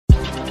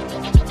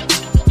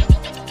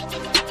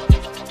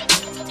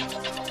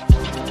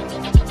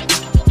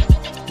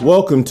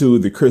Welcome to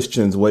the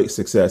Christian's Weight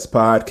Success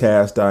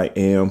Podcast. I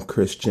am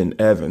Christian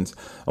Evans.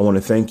 I want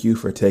to thank you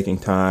for taking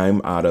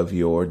time out of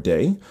your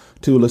day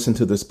to listen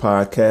to this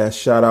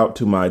podcast. Shout out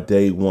to my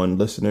day one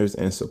listeners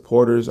and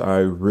supporters. I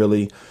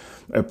really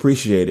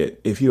appreciate it.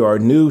 If you are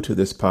new to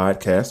this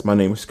podcast, my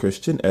name is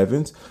Christian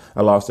Evans.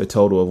 I lost a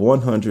total of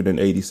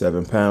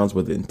 187 pounds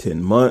within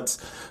 10 months.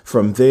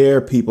 From there,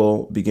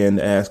 people began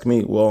to ask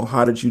me, well,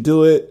 how did you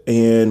do it?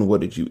 And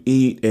what did you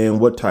eat? And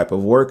what type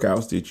of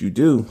workouts did you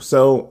do?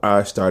 So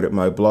I started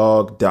my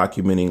blog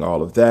documenting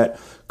all of that,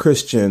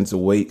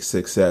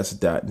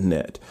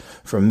 christiansweightsuccess.net.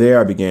 From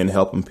there, I began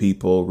helping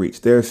people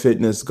reach their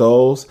fitness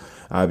goals.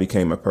 I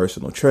became a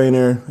personal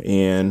trainer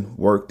and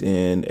worked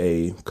in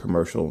a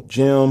commercial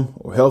gym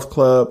or health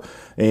club.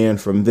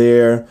 And from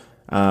there,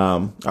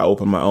 I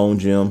opened my own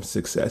gym,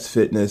 Success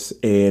Fitness.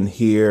 And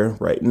here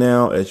right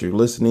now, as you're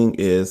listening,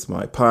 is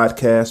my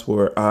podcast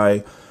where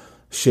I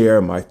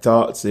share my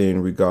thoughts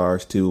in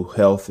regards to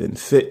health and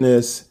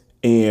fitness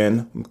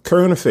and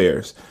current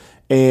affairs.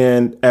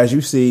 And as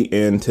you see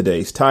in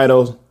today's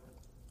title,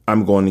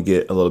 I'm going to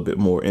get a little bit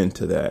more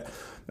into that.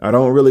 I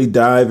don't really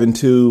dive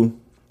into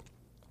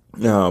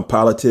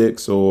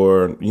politics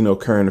or,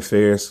 current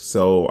affairs.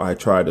 So I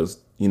try to,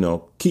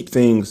 keep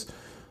things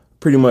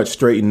pretty much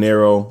straight and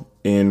narrow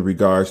in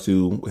regards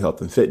to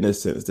health and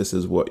fitness, since this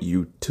is what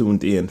you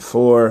tuned in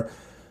for.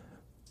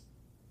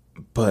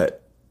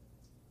 But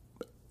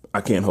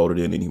I can't hold it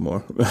in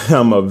anymore.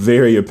 I'm a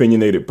very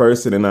opinionated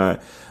person, and I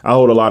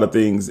hold a lot of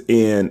things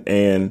in,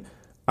 and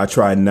I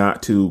try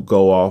not to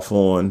go off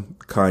on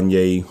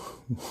Kanye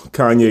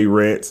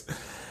rants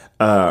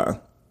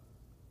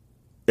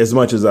as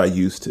much as I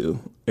used to.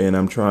 And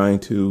I'm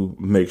trying to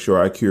make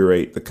sure I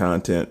curate the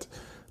content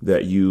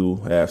that you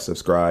have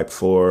subscribed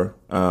for.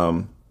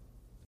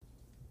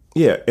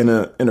 In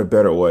a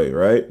better way.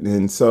 Right.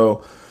 And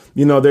so,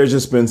 there's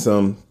just been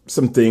some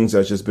things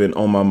that's just been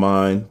on my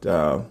mind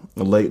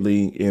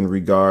lately in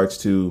regards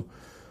to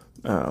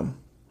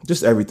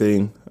just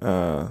everything.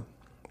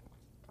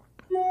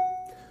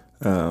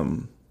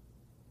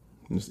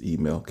 This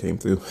email came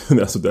through.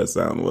 That's what that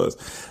sound was.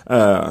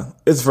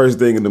 It's first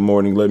thing in the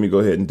morning. Let me go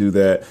ahead and do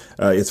that.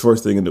 It's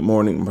first thing in the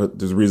morning.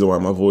 There's a reason why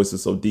my voice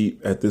is so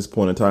deep at this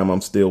point in time.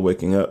 I'm still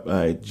waking up.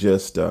 I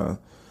just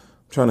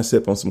trying to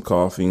sip on some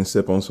coffee and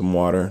sip on some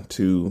water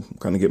to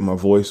kind of get my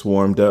voice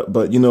warmed up.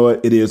 But you know what?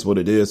 It is what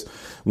it is.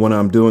 When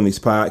I'm doing these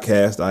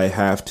podcasts, I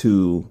have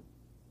to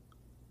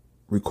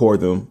record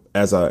them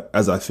as I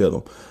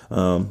feel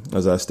them.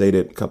 As I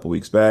stated a couple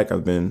weeks back,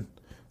 I've been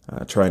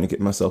trying to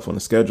get myself on a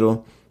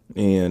schedule.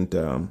 And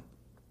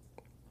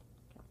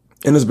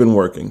it's been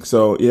working.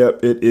 So,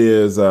 it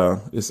is,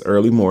 it's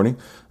early morning.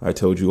 I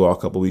told you all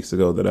a couple weeks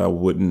ago that I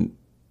wouldn't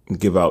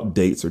give out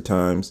dates or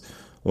times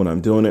when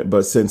I'm doing it.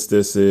 But since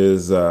this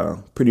is,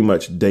 pretty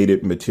much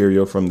dated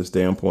material from the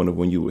standpoint of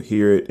when you will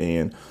hear it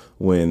and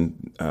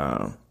when,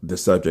 the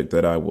subject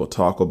that I will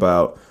talk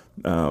about,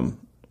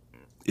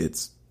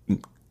 it's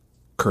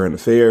current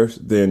affairs,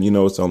 then,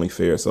 it's only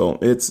fair. So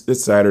it's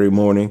Saturday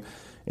morning.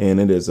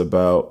 And it is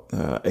about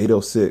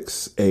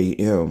 8:06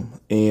 a.m.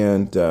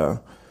 And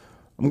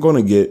I'm going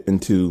to get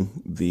into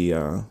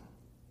the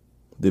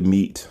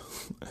meat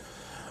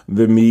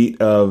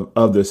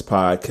of this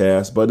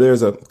podcast. But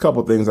there's a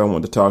couple things I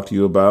want to talk to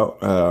you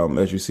about,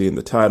 as you see in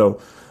the title.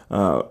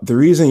 The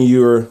reason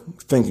you're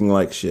thinking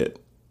like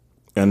shit.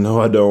 I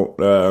know I don't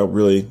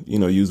really,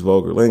 use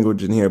vulgar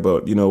language in here,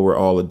 but, we're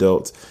all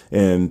adults.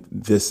 And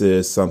this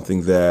is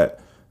something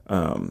that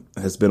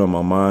has been on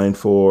my mind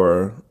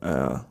for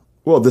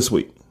this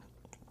week.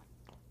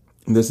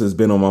 This has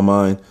been on my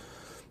mind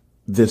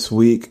this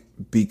week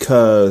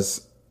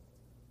because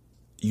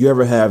you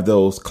ever have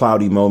those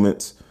cloudy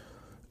moments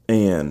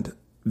and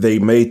they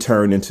may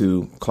turn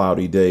into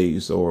cloudy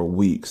days or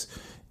weeks.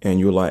 And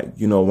you're like,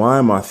 why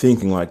am I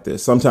thinking like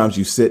this? Sometimes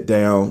you sit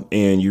down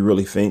and you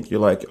really think, you're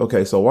like,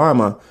 okay, so why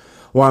am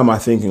I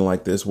thinking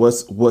like this?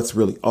 What's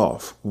really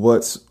off?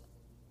 What's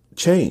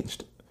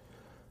changed?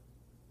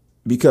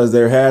 Because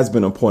there has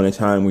been a point in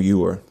time where you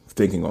were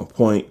thinking on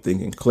point,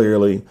 thinking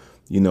clearly,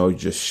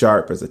 just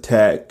sharp as a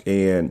tack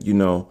and,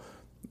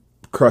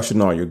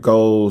 crushing all your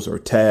goals or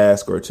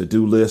tasks or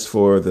to-do lists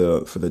for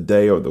the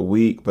day or the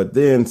week. But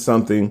then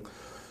something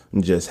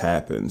just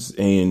happens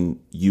and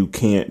you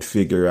can't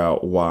figure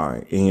out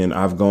why. And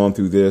I've gone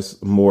through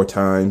this more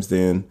times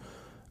than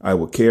I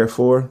would care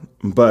for,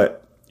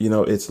 but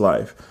it's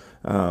life.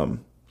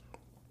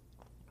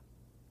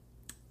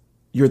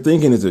 Your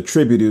thinking is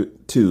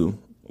attributed to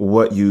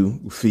what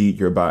you feed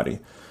your body.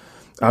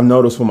 I've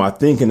noticed when my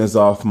thinking is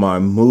off, my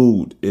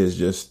mood is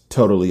just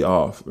totally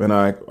off. And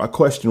I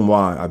question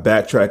why. I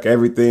backtrack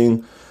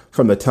everything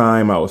from the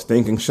time I was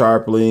thinking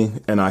sharply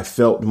and I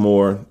felt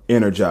more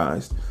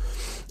energized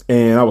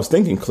and I was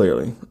thinking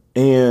clearly.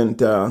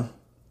 And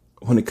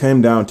when it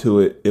came down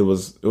to it, it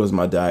was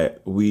my diet.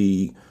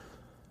 We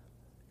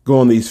go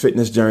on these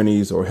fitness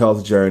journeys or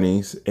health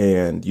journeys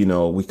and,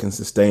 we can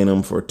sustain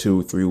them for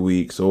 2-3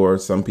 weeks or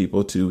some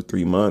people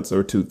 2-3 months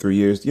or 2-3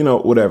 years,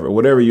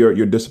 whatever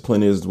your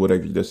discipline is,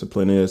 whatever your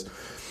discipline is.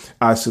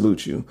 I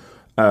salute you.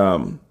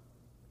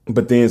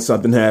 But then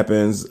something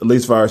happens, at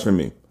least as far as for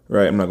me,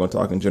 right? I'm not going to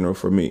talk in general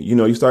for me.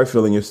 You start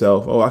feeling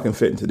yourself, oh, I can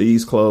fit into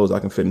these clothes. I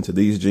can fit into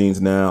these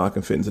jeans now. I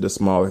can fit into this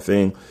smaller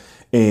thing.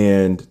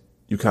 And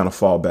you kind of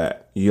fall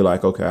back. You're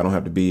like, okay, I don't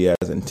have to be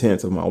as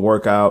intense of my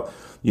workout.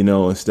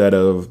 Instead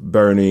of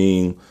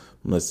burning,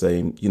 let's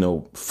say,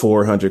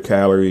 400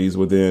 calories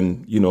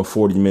within,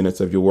 40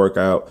 minutes of your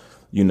workout,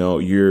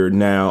 you're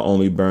now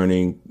only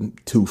burning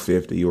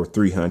 250 or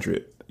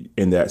 300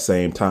 in that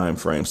same time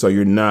frame. So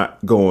you're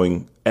not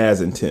going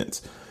as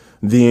intense.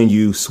 Then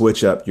you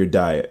switch up your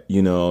diet.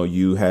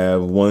 You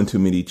have one too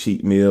many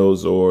cheat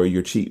meals, or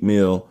your cheat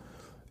meal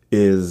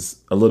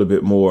is a little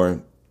bit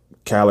more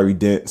calorie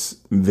dense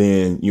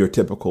than your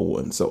typical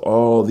one. So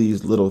all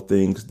these little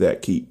things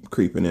that keep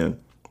creeping in.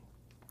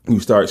 You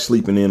start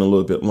sleeping in a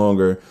little bit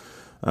longer.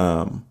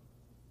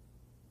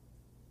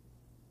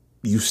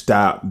 You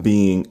stop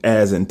being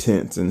as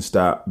intense and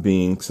stop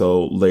being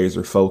so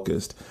laser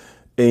focused.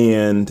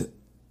 And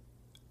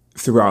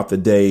throughout the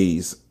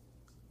days,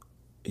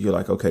 you're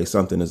like, okay,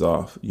 something is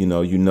off. You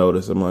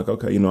notice, I'm like,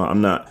 okay,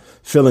 I'm not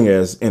feeling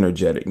as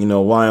energetic.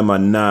 Why am I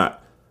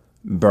not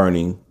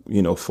burning,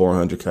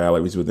 400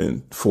 calories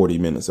within 40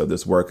 minutes of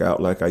this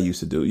workout like I used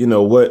to do?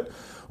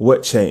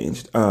 What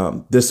changed?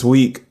 This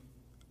week,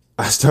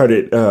 I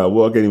started, I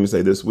can't even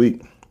say this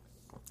week.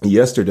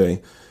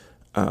 Yesterday,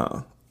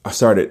 I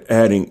started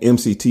adding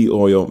MCT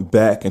oil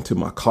back into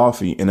my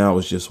coffee, and I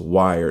was just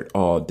wired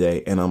all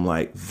day. And I'm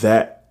like,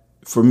 that,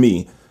 for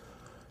me,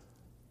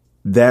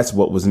 that's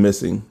what was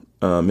missing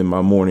in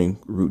my morning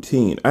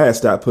routine. I had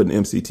stopped putting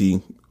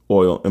MCT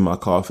oil in my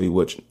coffee,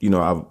 which,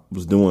 I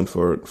was doing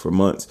for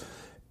months.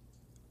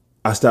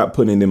 I stopped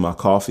putting it in my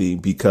coffee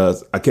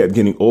because I kept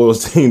getting oil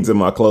stains in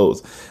my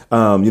clothes.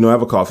 I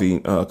have a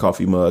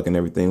coffee mug and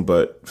everything,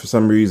 but for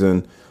some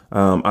reason,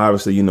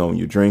 obviously, when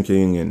you're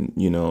drinking and,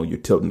 you're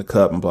tilting the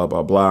cup and blah,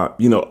 blah, blah,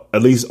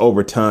 at least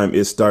over time,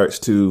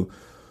 some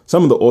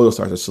of the oil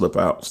starts to slip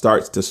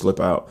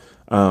out.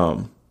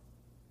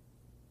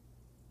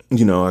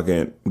 I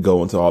can't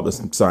go into all the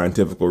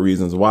scientific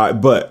reasons why,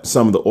 but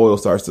some of the oil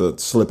starts to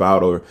slip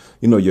out, or,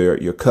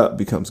 your cup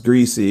becomes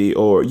greasy,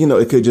 or,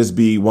 it could just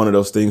be one of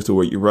those things to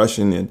where you're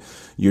rushing and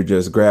you're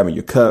just grabbing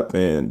your cup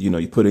and,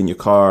 you put it in your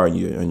car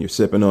and you're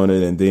sipping on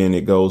it. And then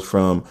it goes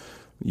from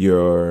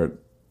your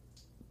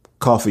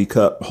coffee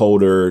cup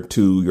holder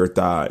to your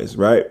thighs.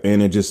 Right.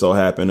 And it just so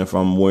happened if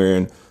I'm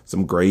wearing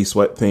some gray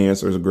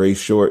sweatpants or gray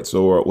shorts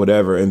or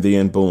whatever, and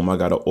then boom, I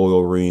got an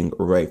oil ring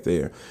right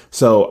there.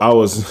 So I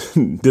was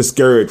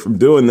discouraged from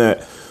doing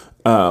that,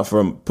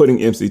 from putting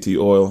MCT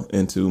oil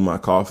into my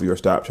coffee, or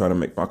stop trying to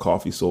make my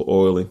coffee so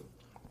oily.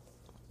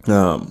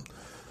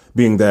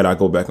 Being that I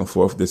go back and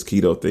forth with this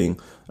keto thing,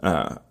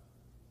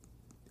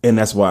 and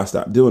that's why I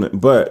stopped doing it.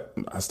 But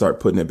I started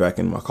putting it back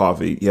in my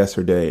coffee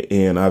yesterday,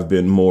 and I've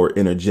been more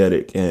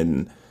energetic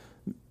and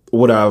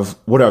what I've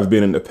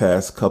been in the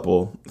past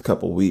couple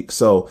weeks.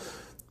 So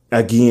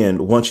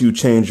again, once you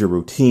change your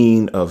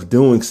routine of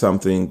doing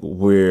something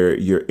where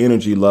your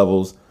energy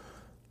levels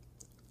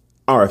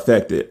are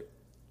affected,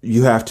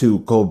 you have to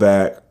go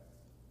back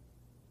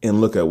and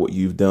look at what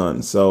you've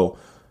done. So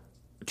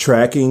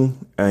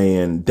tracking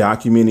and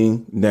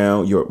documenting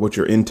now what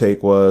your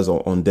intake was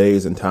on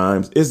days and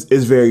times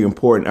is very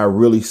important. I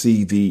really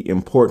see the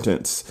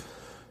importance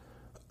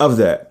of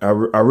that. I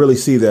really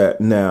see that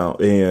now.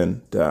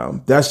 And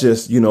that's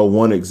just,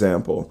 one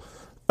example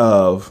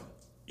of,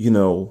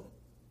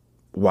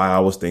 why I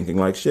was thinking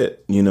like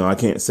shit. I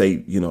can't say,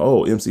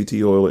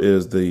 MCT oil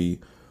is the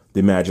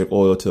magic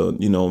oil to,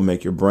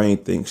 make your brain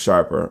think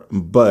sharper,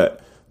 but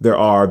there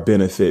are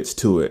benefits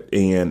to it.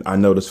 And I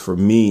noticed for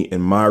me in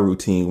my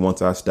routine,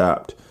 once I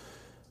stopped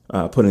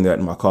putting that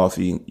in my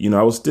coffee,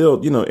 I was still,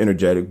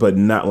 energetic, but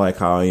not like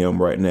how I am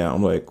right now.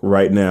 I'm like,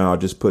 right now, I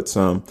just put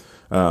some,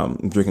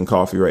 I'm drinking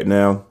coffee right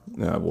now.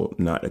 Well,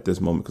 not at this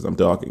moment because I'm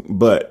talking,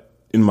 but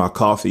in my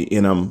coffee,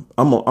 and I'm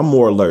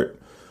more alert,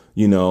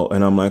 and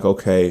I'm like,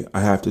 okay, I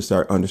have to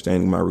start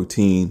understanding my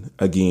routine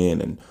again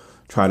and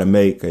try to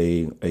make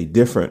a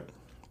different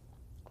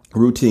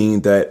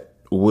routine that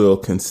will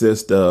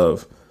consist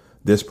of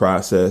this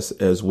process,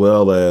 as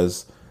well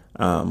as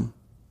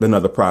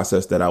another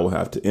process that I will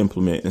have to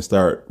implement and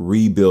start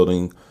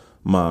rebuilding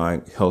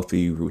my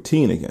healthy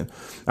routine again.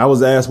 I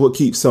was asked what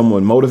keeps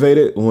someone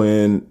motivated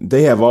when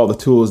they have all the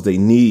tools they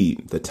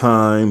need, the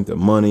time, the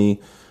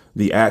money,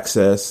 the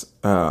access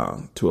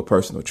to a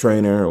personal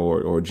trainer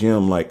or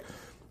gym. Like,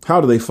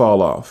 how do they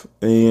fall off?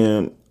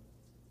 And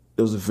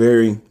it was a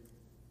very,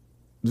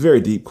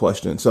 very deep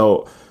question.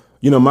 So,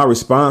 my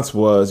response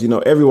was,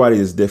 everybody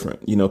is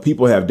different.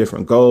 People have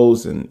different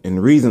goals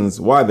and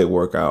reasons why they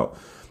work out.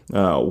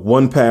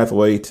 One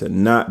pathway to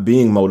not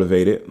being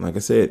motivated, like I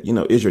said,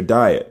 is your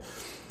diet.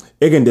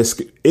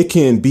 It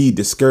can be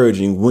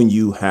discouraging when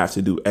you have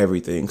to do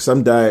everything.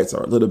 Some diets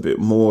are a little bit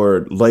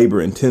more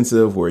labor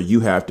intensive, where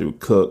you have to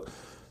cook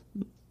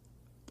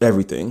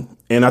everything.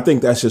 And I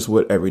think that's just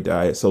with every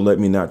diet. So let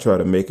me not try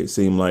to make it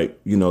seem like,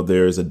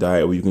 there's a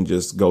diet where you can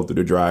just go through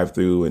the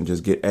drive-through and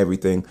just get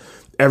everything.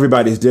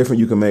 Everybody's different.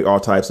 You can make all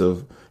types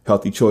of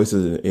healthy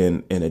choices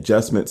and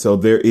adjustments. So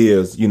there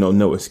is,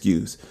 no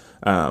excuse.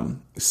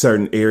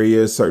 Certain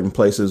areas, certain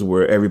places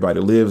where everybody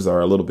lives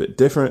are a little bit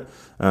different.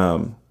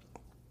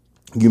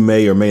 You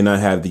may or may not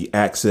have the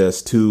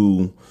access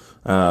to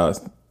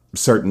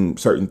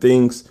certain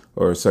things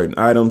or certain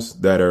items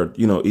that are,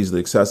 easily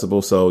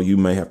accessible. So you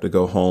may have to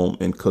go home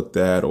and cook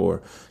that,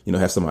 or,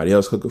 have somebody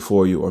else cook it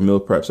for you, or meal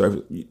prep, or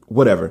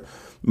whatever.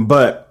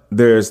 But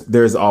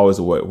there's always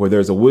a way. Where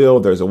there's a will,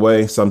 there's a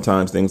way.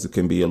 Sometimes things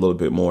can be a little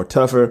bit more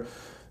tougher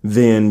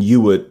than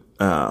you would,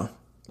 than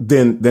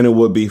it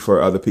would be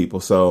for other people.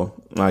 So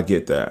I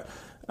get that.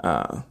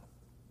 But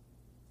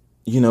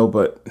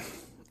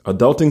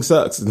adulting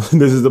sucks.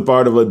 This is the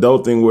part of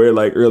adulting where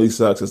it really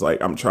sucks. It's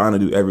like, I'm trying to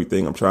do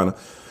everything. I'm trying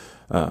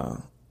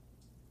to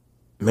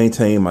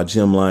maintain my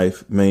gym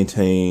life,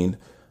 maintain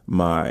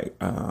my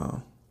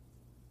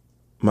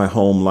my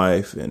home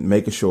life, and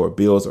making sure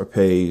bills are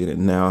paid.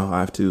 And now I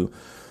have to,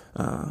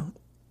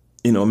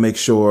 make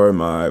sure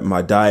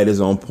my diet is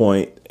on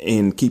point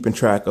and keeping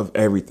track of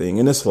everything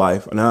in this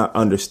life. And I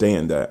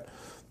understand that,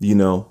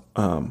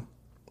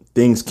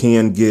 things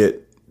can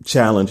get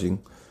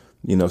challenging.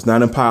 It's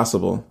not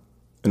impossible.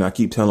 And I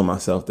keep telling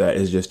myself that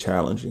it's just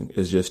challenging.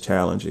 It's just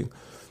challenging.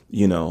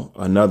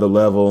 Another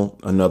level,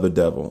 another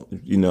devil.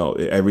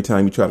 Every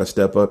time you try to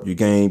step up your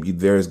game,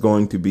 there's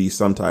going to be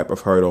some type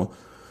of hurdle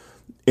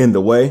in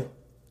the way.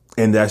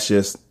 And that's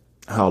just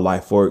how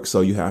life works.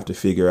 So you have to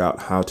figure out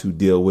how to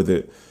deal with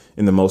it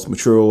in the most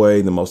mature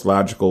way, the most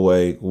logical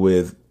way,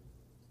 with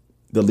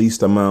the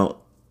least amount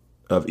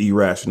of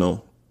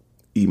irrational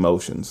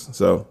emotions.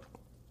 So,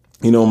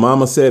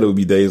 mama said it would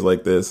be days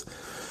like this.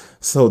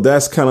 So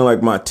that's kind of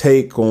like my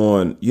take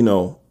on,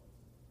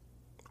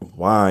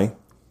 why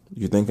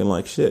you're thinking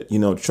like shit.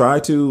 Try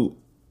to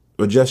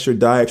adjust your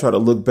diet, try to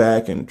look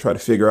back and try to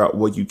figure out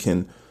what you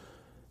can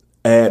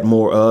add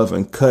more of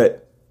and cut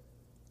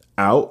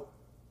out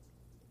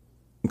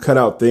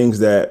things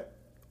that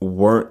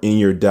weren't in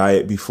your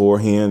diet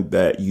beforehand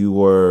that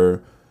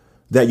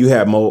you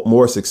had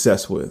more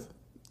success with,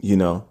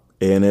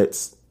 and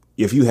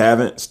if you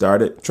haven't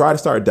started, try to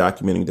start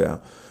documenting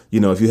down.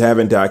 If you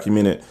haven't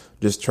documented,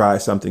 just try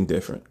something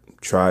different.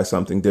 Try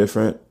something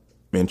different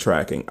in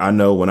tracking. I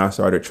know when I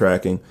started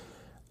tracking,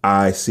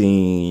 I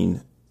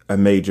seen a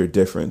major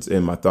difference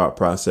in my thought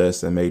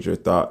process, a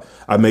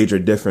major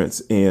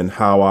difference in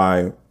how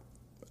I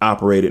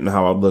operated and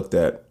how I looked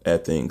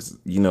at things.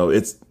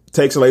 It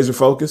takes a laser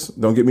focus.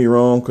 Don't get me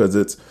wrong, because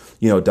it's,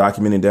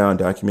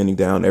 documenting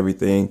down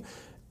everything.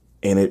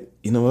 And it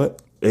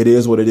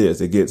is what it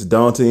is. It gets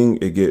daunting.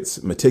 It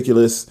gets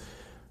meticulous,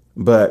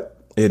 but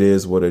it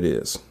is what it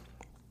is.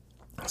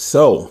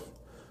 So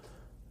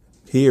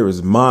here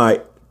is my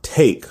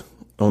take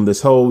on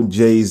this whole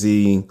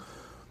Jay-Z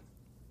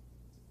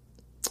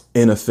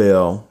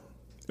NFL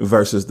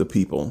versus the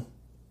people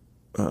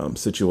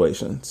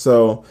situation.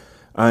 So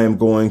I am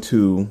going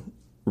to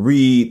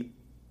read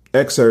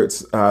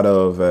excerpts out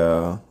of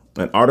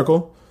an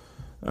article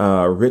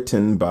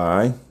written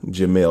by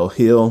Jemele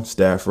Hill,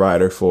 staff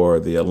writer for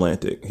The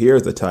Atlantic.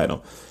 Here's the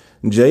title: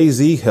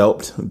 Jay-Z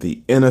helped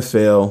the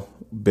NFL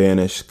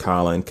banish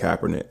Colin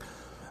Kaepernick.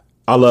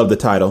 I love the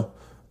title.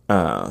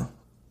 I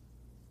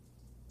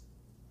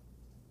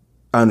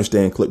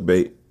understand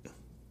clickbait,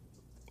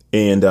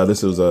 and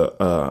this was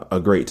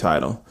a great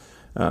title.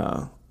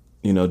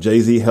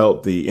 Jay-Z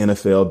helped the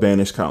NFL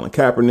banish Colin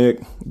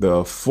Kaepernick.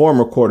 The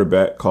former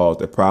quarterback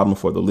caused a problem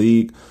for the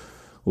league,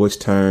 which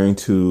turned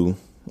to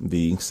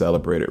the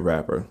celebrated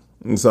rapper.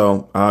 And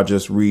so I'll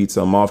just read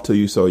some off to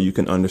you so you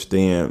can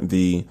understand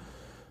the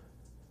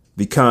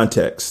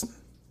context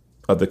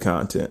of the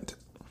content.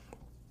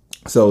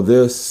 So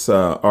this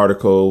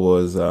article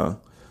was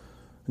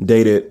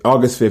dated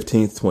August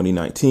 15th,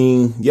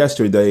 2019.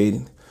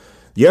 Yesterday,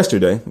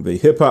 the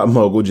hip hop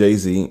mogul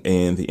Jay-Z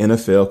and the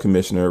NFL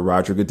commissioner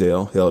Roger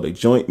Goodell held a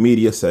joint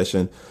media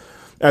session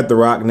at the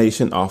Roc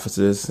Nation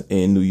offices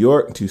in New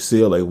York to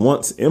seal a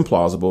once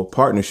implausible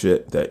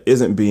partnership that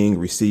isn't being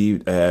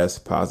received as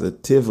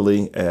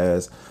positively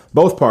as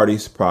both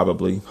parties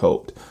probably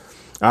hoped.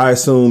 I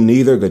assume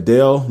neither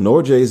Goodell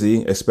nor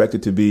Jay-Z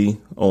expected to be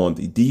on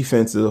the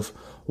defensive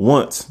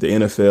once the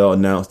NFL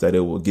announced that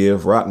it will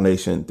give Roc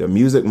Nation, the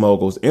music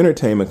mogul's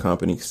entertainment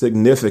company,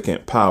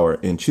 significant power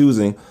in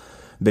choosing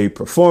the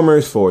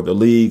performers for the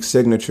league's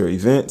signature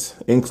events,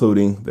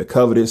 including the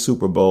coveted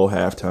Super Bowl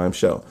halftime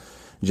show.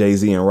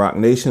 Jay-Z and Roc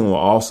Nation will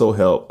also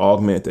help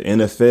augment the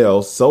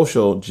NFL's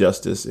social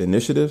justice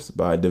initiatives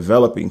by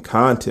developing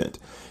content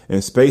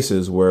in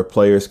spaces where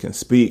players can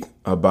speak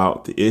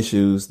about the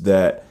issues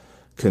that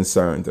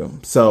concern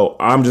them. So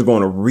I'm just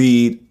going to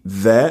read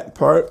that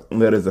part.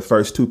 That is the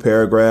first two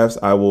paragraphs.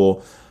 I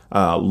will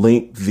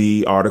link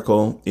the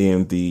article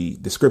in the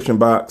description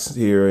box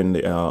here in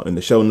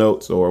the show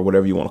notes, or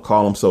whatever you want to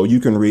call them, so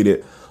you can read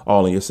it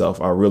all in yourself.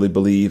 I really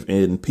believe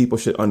in people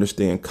should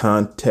understand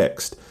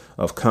context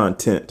of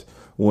content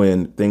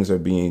when things are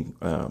being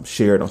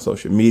shared on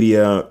social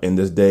media in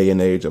this day and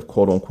age of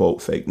quote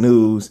unquote fake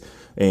news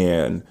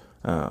and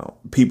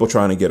people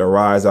trying to get a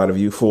rise out of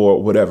you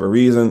for whatever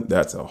reason.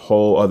 That's a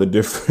whole other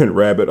different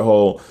rabbit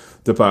hole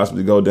to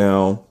possibly go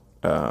down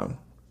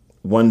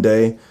one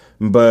day.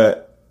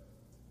 But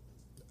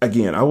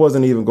again, I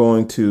wasn't even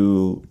going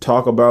to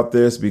talk about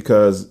this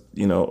because,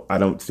 I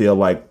don't feel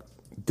like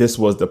this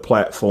was the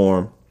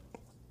platform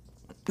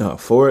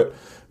for it,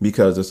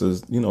 because this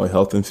is, a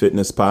health and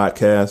fitness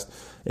podcast.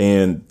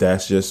 And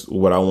that's just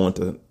what I want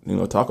to,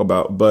 talk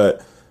about.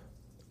 But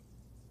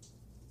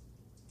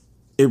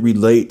it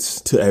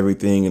relates to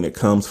everything and it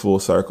comes full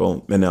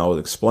circle. And I was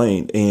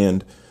explained,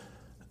 and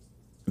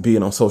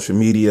being on social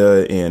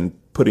media and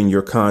putting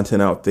your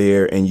content out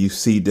there, and you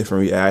see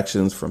different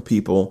reactions from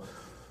people,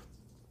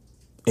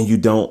 and you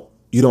don't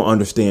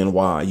understand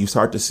why. You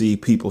start to see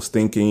people's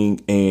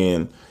thinking,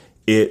 and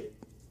it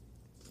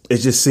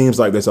just seems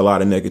like there's a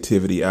lot of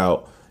negativity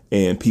out,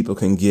 and people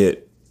can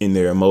get in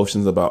their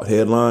emotions about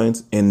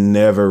headlines and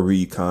never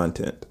read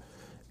content.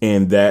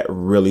 And that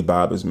really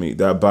bothers me.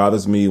 That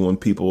bothers me when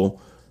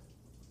people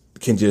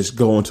can just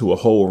go into a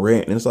whole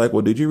rant. And it's like,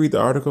 well, did you read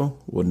the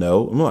article? Well,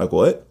 no. I'm like,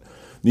 what?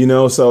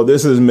 So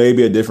this is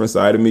maybe a different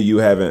side of me you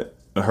haven't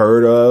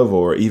heard of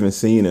or even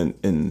seen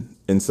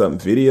in some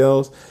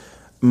videos.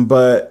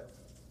 But,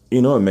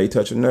 it may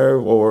touch a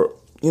nerve, or,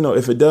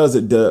 if it does,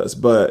 it does.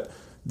 But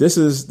this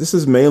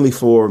is mainly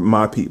for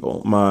my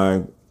people,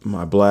 my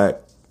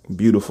Black,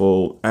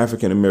 beautiful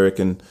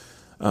African-American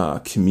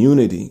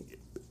community.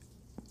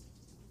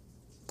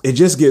 It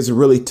just gets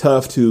really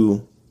tough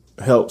to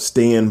help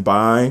stand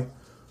by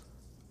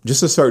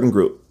just a certain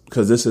group,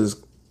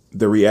 because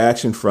the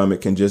reaction from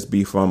it can just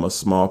be from a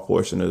small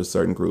portion of a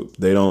certain group.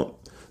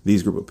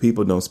 These group of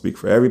people don't speak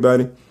for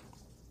everybody.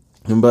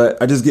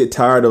 But I just get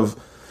tired of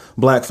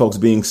Black folks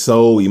being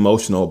so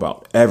emotional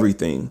about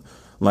everything.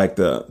 Like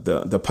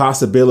the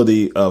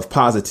possibility of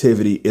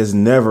positivity is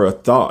never a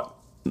thought.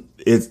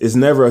 It's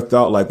never a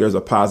thought like there's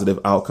a positive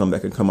outcome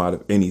that can come out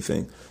of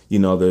anything.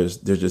 There's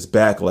just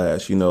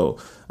backlash.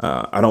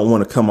 I don't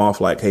want to come off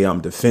like, hey,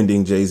 I'm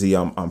defending Jay-Z.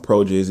 I'm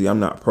pro Jay-Z. I'm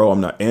not pro.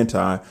 I'm not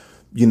anti.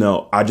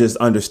 I just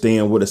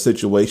understand what a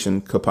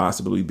situation could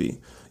possibly be.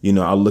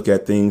 I look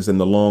at things in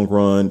the long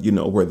run,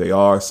 where they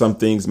are. Some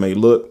things may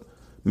look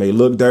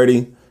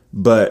dirty,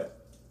 but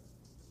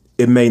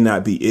it may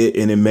not be it.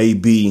 And it may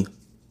be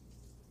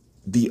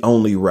the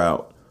only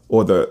route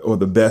or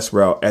the best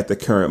route at the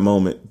current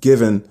moment,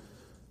 given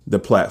the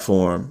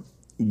platform,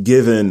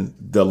 given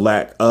the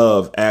lack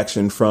of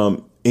action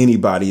from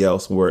anybody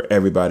else, where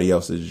everybody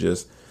else is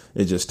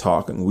just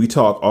talking. We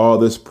talk all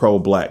this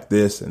pro-Black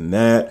this and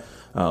that.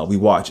 We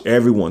watch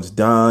everyone's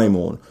dime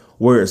on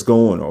where it's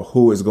going or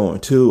who it's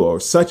going to, or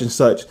such and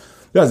such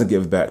doesn't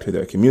give back to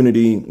their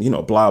community,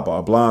 blah,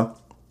 blah, blah.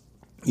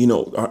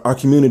 Our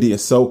community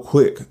is so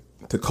quick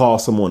to call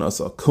someone else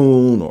a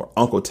coon or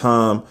Uncle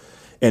Tom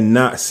and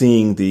not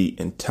seeing the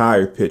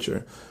entire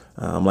picture.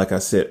 Like I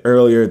said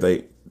earlier,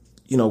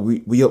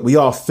 we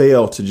all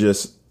fail to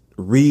just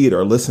read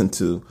or listen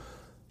to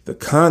the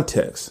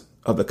context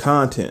of the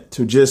content,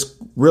 to just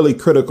really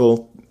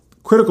critical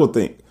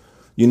think.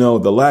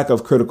 The lack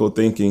of critical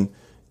thinking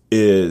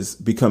is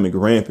becoming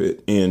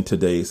rampant in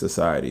today's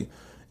society.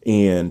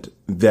 And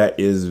that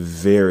is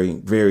very,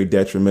 very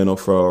detrimental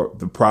for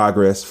the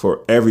progress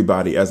for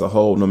everybody as a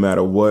whole, no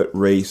matter what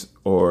race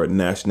or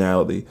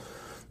nationality,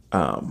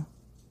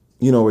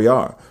 we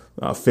are.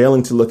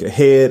 Failing to look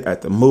ahead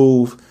at the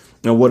move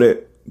and what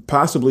it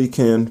possibly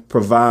can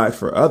provide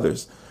for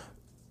others.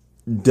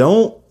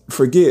 Don't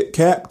forget,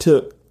 Cap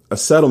took a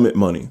settlement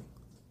money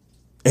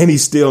and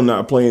he's still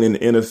not playing in the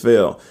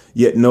NFL,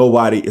 yet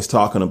nobody is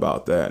talking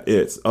about that.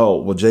 It's,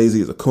 oh, well, Jay-Z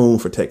is a coon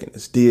for taking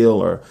this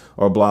deal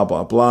or blah,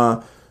 blah,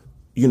 blah.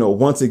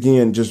 Once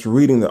again, just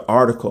reading the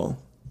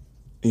article,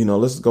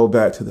 let's go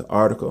back to the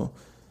article.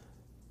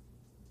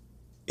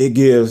 It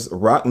gives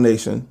Roc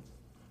Nation,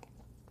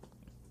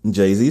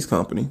 Jay-Z's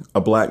company,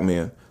 a Black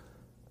man,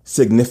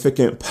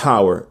 significant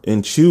power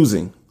in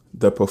choosing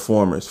the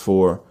performers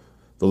for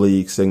the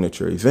league's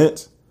signature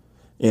events.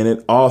 And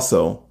it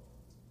also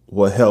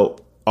will help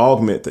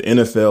augment the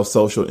NFL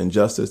social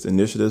injustice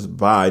initiatives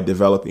by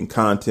developing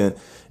content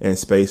and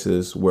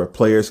spaces where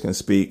players can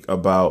speak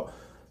about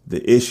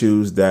the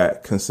issues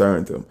that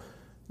concern them.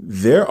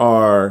 There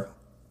are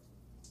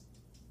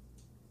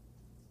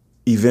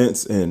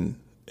events and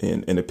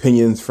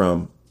opinions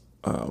from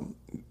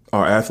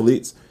our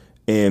athletes,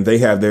 and they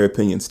have their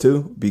opinions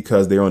too,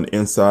 because they're on the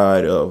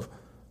inside of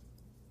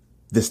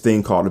this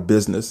thing called a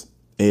business.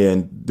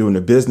 And doing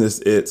the business,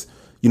 it's,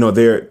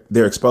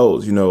 they're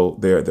exposed,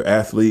 they're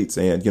athletes,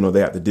 and, they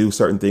have to do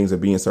certain things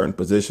and be in certain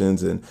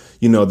positions. And,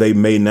 they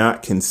may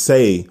not can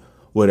say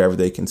whatever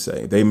they can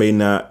say. They may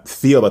not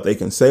feel that they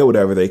can say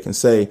whatever they can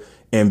say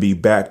and be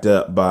backed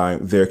up by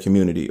their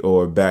community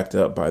or backed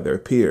up by their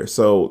peers.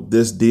 So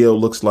this deal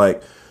looks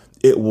like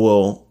it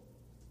will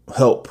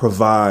help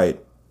provide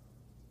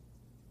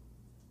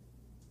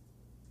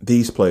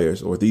these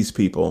players or these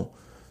people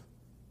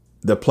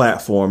the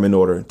platform in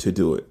order to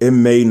do it. It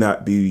may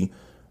not be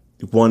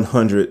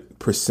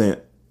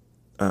 100%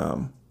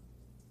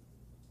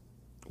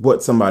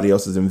 what somebody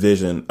else's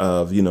envision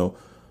of,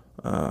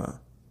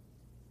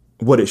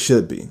 what it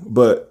should be.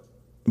 But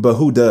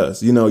who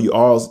does?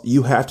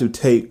 You have to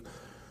take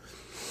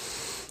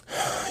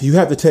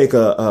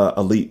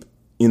a leap.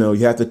 You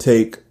have to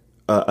take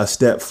a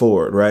step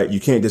forward, right? You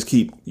can't just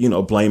keep,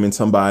 blaming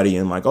somebody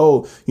and like,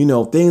 oh,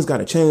 things got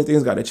to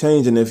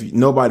change. And if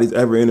nobody's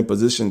ever in a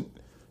position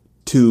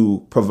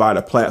to provide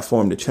a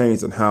platform to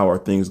change, then how are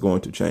things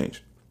going to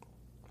change?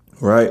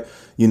 Right?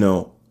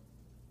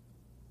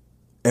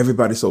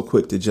 Everybody's so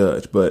quick to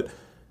judge, but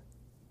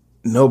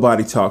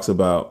nobody talks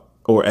about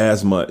or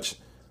as much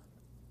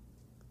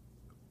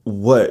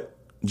what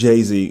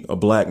Jay-Z, a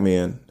black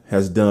man,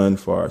 has done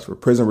for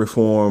prison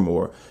reform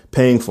or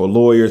paying for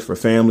lawyers for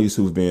families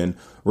who've been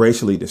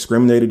racially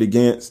discriminated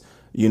against.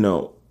 You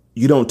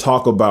don't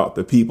talk about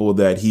the people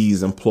that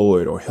he's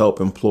employed or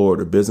helped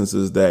employed or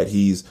businesses that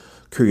he's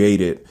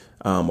created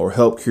or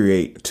helped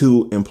create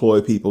to employ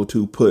people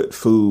to put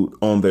food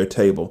on their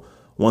table.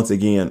 Once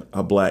again,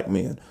 a black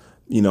man.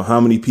 How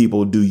many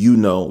people do you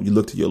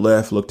look to your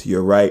left, look to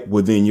your right,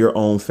 within your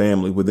own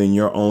family, within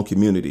your own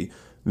community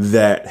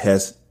that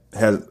has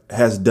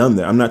done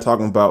that? I'm not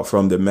talking about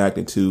from the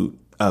magnitude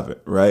of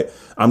it, right?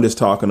 I'm just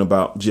talking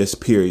about just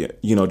period,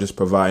 just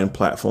providing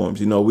platforms.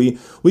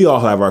 We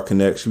all have our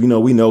connection.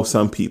 We know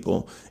some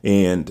people,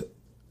 and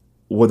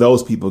will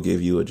those people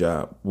give you a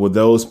job? Will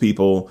those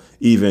people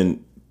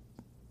even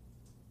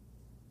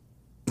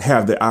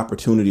have the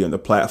opportunity on the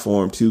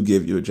platform to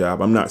give you a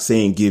job? I'm not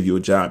saying give you a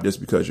job just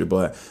because you're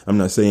black. I'm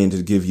not saying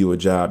to give you a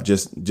job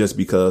just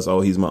because, oh,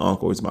 he's my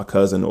uncle, he's my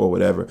cousin or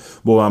whatever.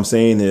 But what I'm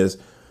saying is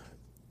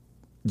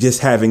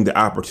just having the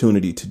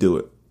opportunity to do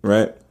it,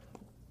 right?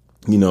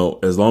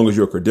 As long as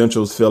your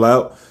credentials fill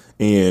out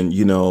and,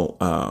 you're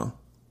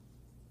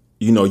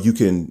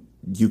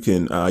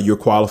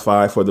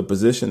qualified for the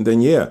position,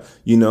 then yeah,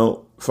 as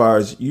far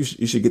as you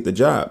should get the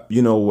job,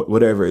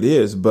 whatever it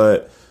is.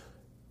 But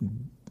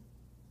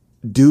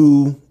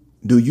do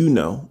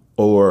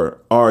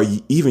or are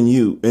even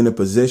you in a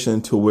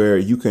position to where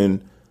you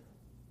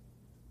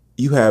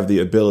have the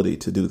ability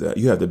to do that?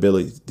 You have the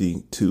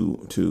ability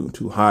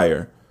to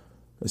hire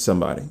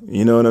somebody,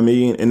 you know what I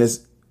mean? And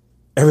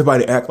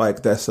everybody act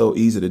like that's so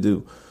easy to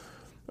do.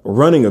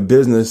 Running a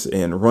business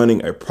and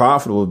running a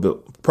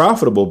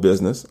profitable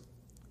business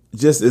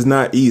just is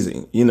not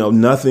easy.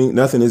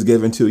 Nothing is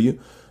given to you.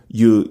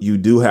 You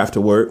do have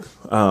to work.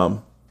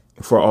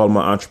 For all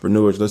my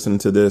entrepreneurs listening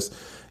to this,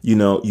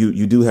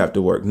 you do have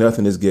to work.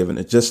 Nothing is given.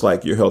 It's just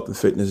like your health and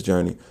fitness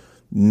journey.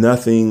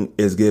 Nothing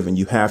is given.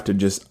 You have to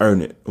just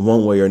earn it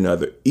one way or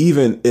another.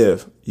 Even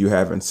if you're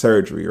having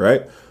surgery,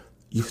 right?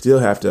 You still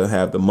have to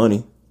have the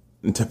money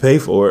to pay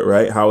for it,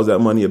 right? How is that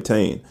money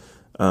obtained?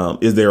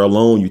 Is there a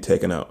loan you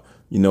taking out?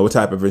 What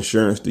type of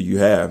insurance do you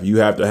have? You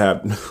have to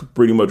have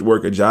pretty much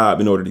work a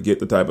job in order to get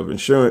the type of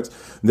insurance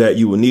that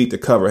you will need to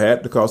cover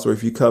half the cost, or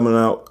if you're coming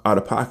out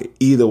of pocket.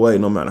 Either way,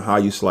 no matter how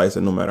you slice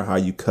it, no matter how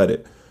you cut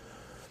it,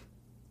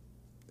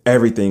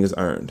 everything is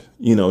earned.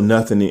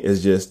 Nothing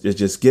is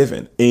just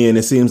given. And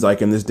it seems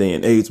like in this day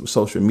and age with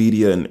social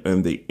media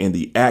and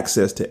the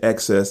access to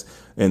excess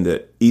and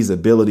the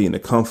easeability and the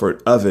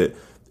comfort of it,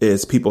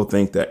 is people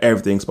think that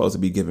everything's supposed to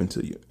be given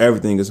to you.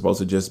 Everything is supposed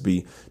to just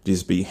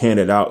be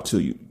handed out to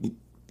you.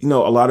 A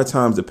lot of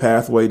times the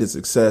pathway to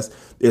success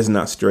is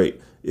not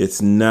straight.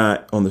 It's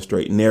not on the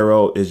straight and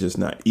narrow. It's just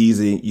not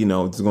easy.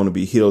 It's going to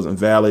be hills and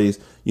valleys,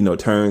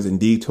 turns and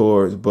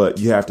detours, but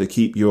you have to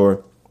keep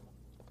your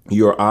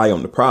eye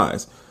on the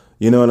prize.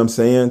 You know what I'm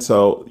saying?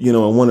 So, in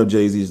one of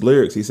Jay-Z's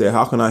lyrics, he said,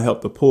 how can I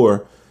help the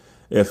poor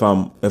if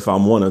I'm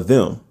one of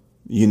them?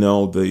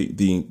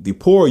 The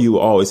poor you will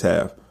always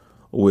have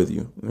with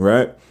you,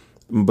 right?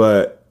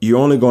 But you're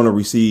only going to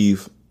be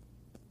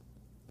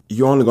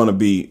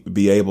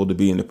able to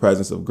be in the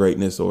presence of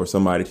greatness or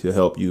somebody to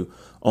help you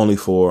only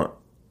for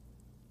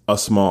a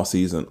small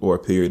season or a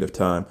period of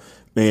time.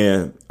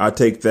 And I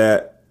take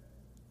that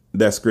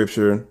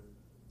scripture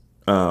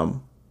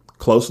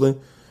closely,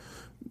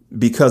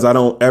 because I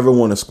don't ever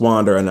want to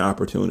squander an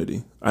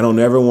opportunity. I don't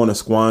ever want to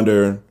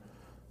squander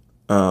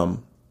the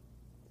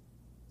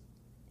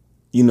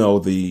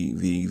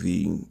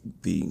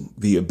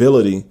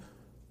ability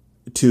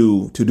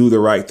to do the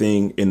right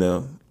thing in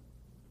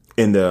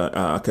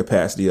the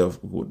capacity of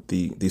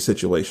the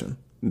situation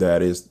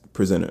that is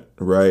presented,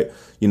 right?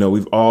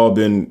 We've all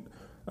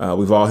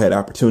had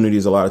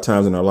opportunities a lot of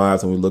times in our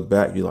lives, and we look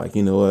back, you're like,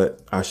 you know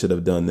what? I should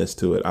have done this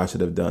to it. I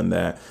should have done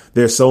that.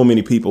 There's so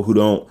many people who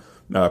don't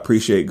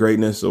appreciate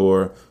greatness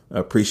or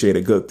appreciate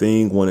a good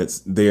thing when it's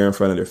there in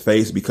front of their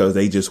face, because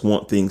they just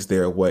want things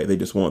their way. They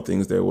just want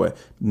things their way.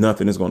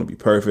 Nothing is going to be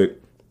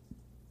perfect.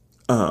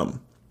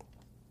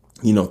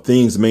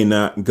 Things may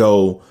not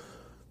go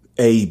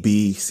A,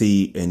 B,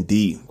 C, and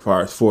D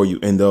for you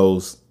in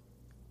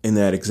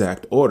that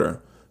exact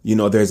order.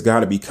 There's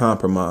got to be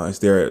compromise.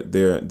 There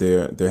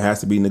has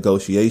to be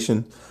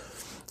negotiation.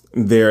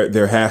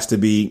 There has to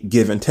be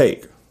give and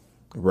take,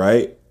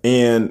 right?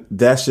 And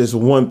that's just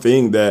one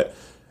thing that,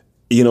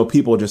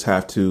 people just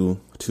have to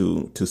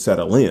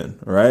settle in,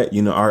 right?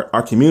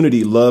 Our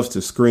community loves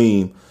to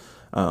scream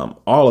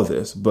all of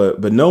this, but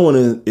no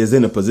one is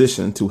in a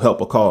position to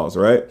help a cause,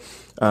 right?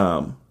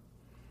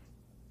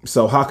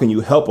 So how can you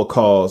help a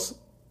cause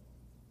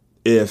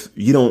if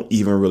you don't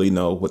even really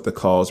know what the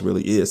cause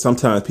really is?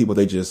 Sometimes people,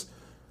 they just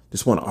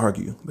want to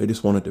argue. They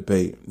just want to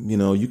debate.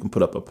 You can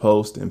put up a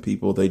post and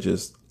people, they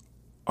just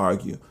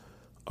argue.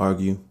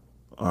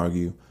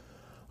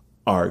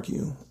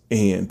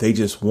 And they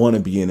just want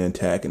to be an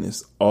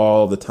antagonist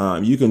all the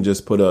time. You can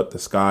just put up the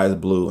sky is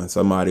blue and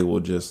somebody will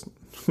just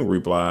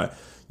reply,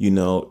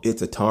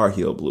 it's a Tar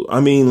Heel blue.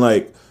 I mean,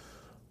 like,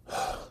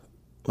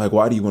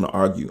 why do you want to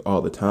argue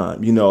all the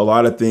time? A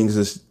lot of things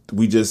is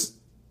we just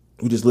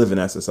live in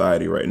that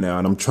society right now.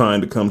 And I'm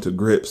trying to come to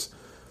grips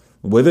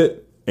with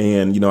it.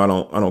 And, I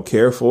don't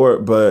care for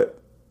it,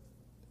 but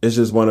it's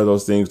just one of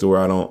those things to where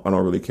I don't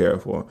really care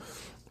for.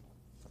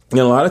 And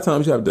a lot of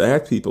times you have to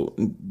ask people,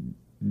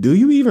 do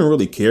you even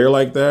really care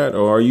like that?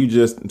 Or are you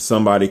just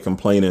somebody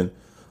complaining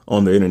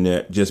on the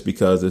internet just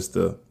because it's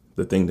the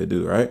thing to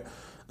do, right?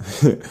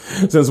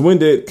 Since when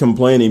did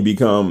complaining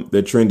become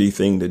the trendy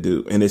thing to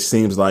do? And it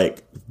seems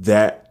like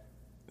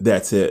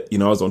that's it.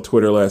 I was on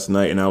Twitter last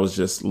night and I was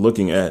just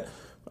looking at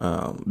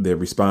the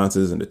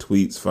responses and the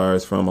tweets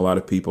fires from a lot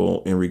of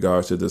people in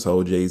regards to this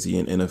whole Jay-Z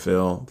and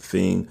NFL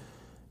thing.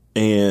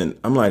 And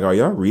I'm like, are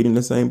y'all reading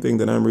the same thing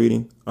that I'm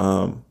reading?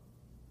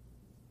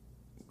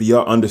 Do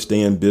y'all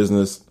understand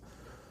business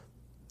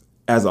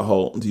as a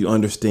whole? Do you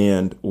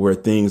understand where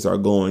things are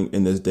going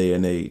in this day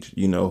and age?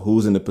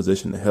 Who's in the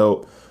position to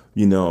help?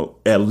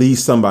 At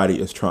least somebody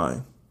is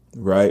trying,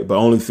 right? But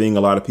only thing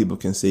a lot of people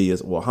can see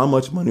is, well, how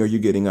much money are you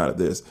getting out of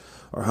this?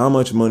 Or how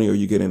much money are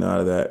you getting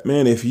out of that?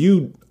 Man, if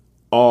you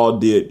all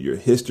did your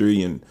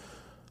history and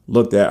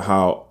looked at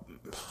how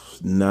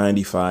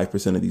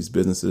 95% of these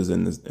businesses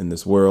in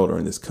this world or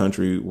in this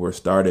country were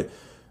started,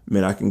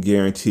 man, I can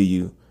guarantee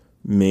you,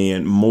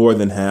 man, more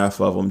than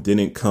half of them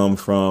didn't come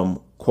from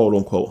quote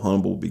unquote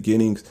humble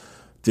beginnings.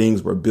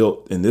 Things were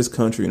built in this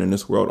country and in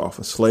this world off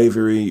of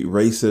slavery,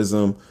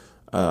 racism,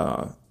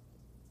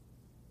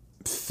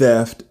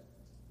 theft,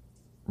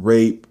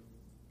 rape,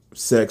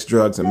 sex,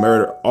 drugs, and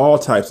murder, all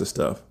types of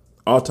stuff.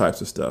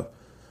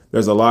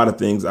 There's a lot of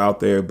things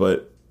out there,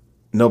 but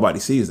nobody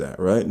sees that,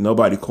 right?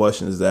 Nobody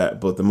questions that.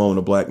 But the moment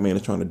a black man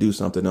is trying to do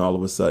something, all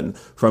of a sudden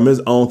from his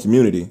own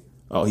community,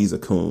 oh, he's a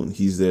coon,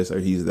 he's this or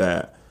he's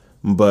that.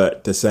 But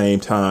at the same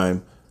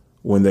time,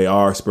 when they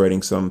are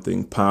spreading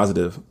something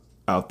positive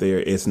out there,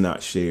 it's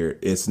not shared.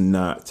 It's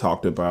not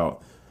talked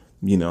about,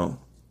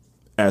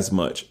 as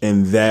much.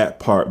 And that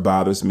part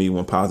bothers me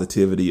when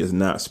positivity is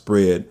not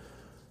spread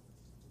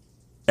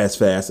as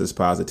fast as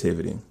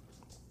positivity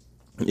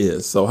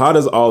is. So how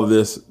does all of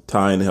this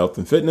tie into health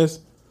and fitness?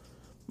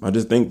 I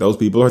just think those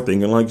people are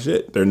thinking like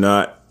shit. They're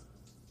not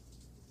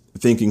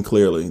thinking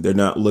clearly. They're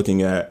not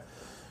looking at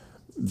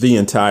the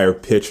entire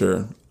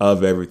picture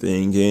of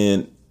everything.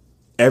 And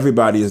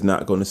everybody is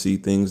not going to see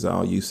things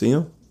how you see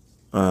them.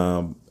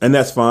 And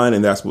that's fine.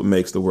 And that's what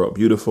makes the world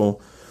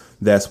beautiful.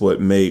 That's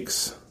what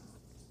makes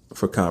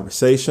for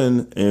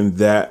conversation. And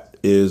that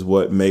is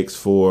what makes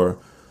for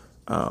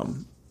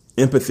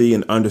empathy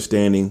and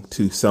understanding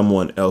to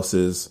someone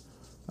else's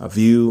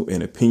view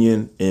and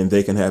opinion. And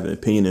they can have an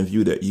opinion and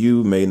view that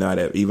you may not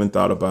have even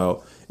thought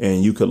about.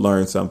 And you could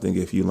learn something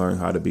if you learn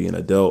how to be an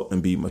adult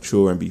and be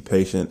mature and be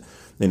patient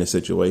in a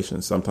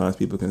situation. Sometimes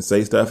people can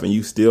say stuff and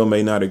you still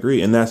may not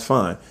agree, and that's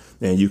fine.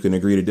 And you can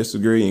agree to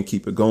disagree and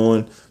keep it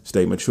going.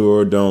 Stay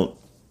mature. Don't,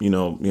 you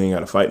ain't got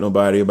to fight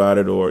nobody about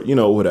it or,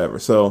 whatever.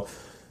 So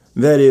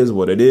that is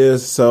what it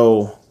is.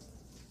 So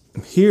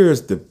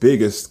here's the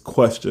biggest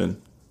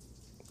question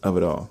of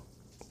it all.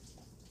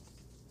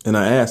 And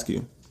I ask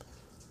you,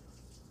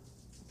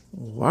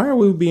 why are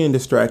we being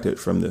distracted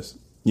from this?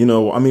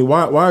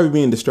 Why are we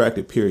being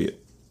distracted, period?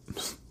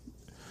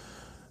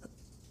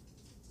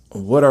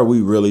 What are we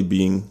really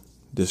being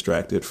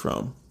distracted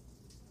from?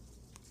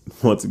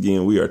 Once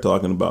again, we are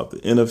talking about the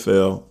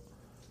NFL,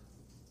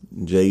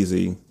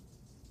 Jay-Z,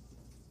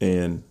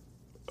 and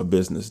a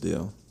business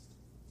deal,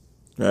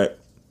 right?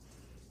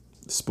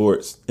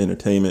 Sports,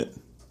 entertainment,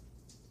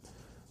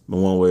 but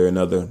one way or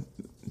another,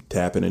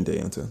 tapping and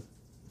dancing.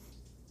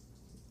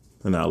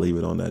 And I'll leave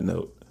it on that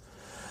note.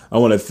 I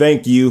want to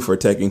thank you for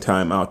taking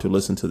time out to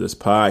listen to this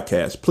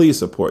podcast. Please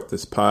support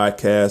this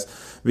podcast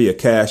via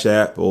Cash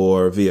App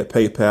or via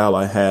PayPal.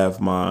 I have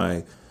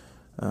my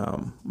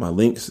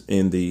links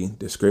in the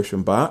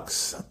description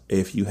box.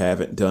 If you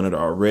haven't done it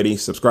already,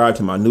 subscribe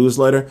to my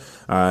newsletter.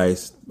 I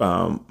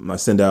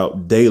send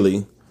out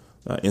daily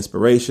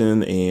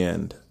inspiration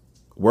and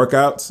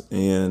workouts,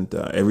 and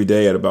every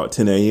day at about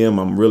 10 a.m.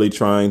 I'm really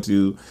trying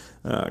to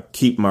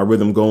keep my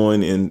rhythm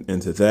going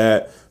into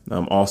that.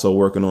 I'm also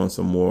working on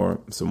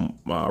some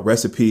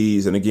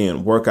recipes and,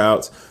 again,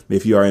 workouts.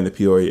 If you are in the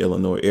Peoria,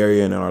 Illinois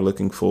area and are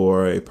looking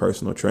for a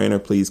personal trainer,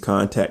 please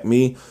contact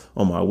me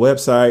on my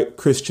website,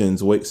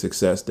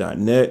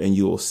 christiansweightsuccess.net, and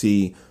you will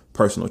see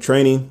personal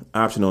training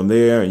option on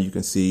there, and you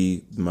can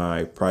see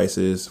my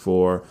prices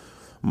for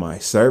my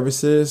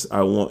services.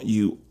 I want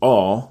you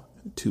all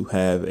to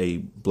have a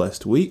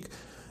blessed week,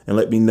 and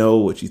let me know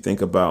what you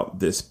think about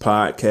this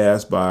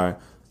podcast by,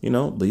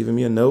 leaving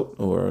me a note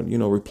or,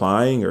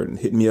 replying or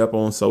hitting me up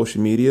on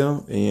social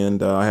media.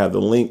 And I have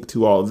the link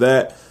to all of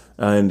that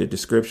in the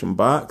description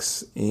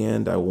box.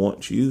 And I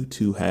want you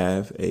to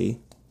have a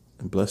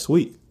blessed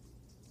week.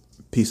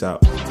 Peace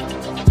out.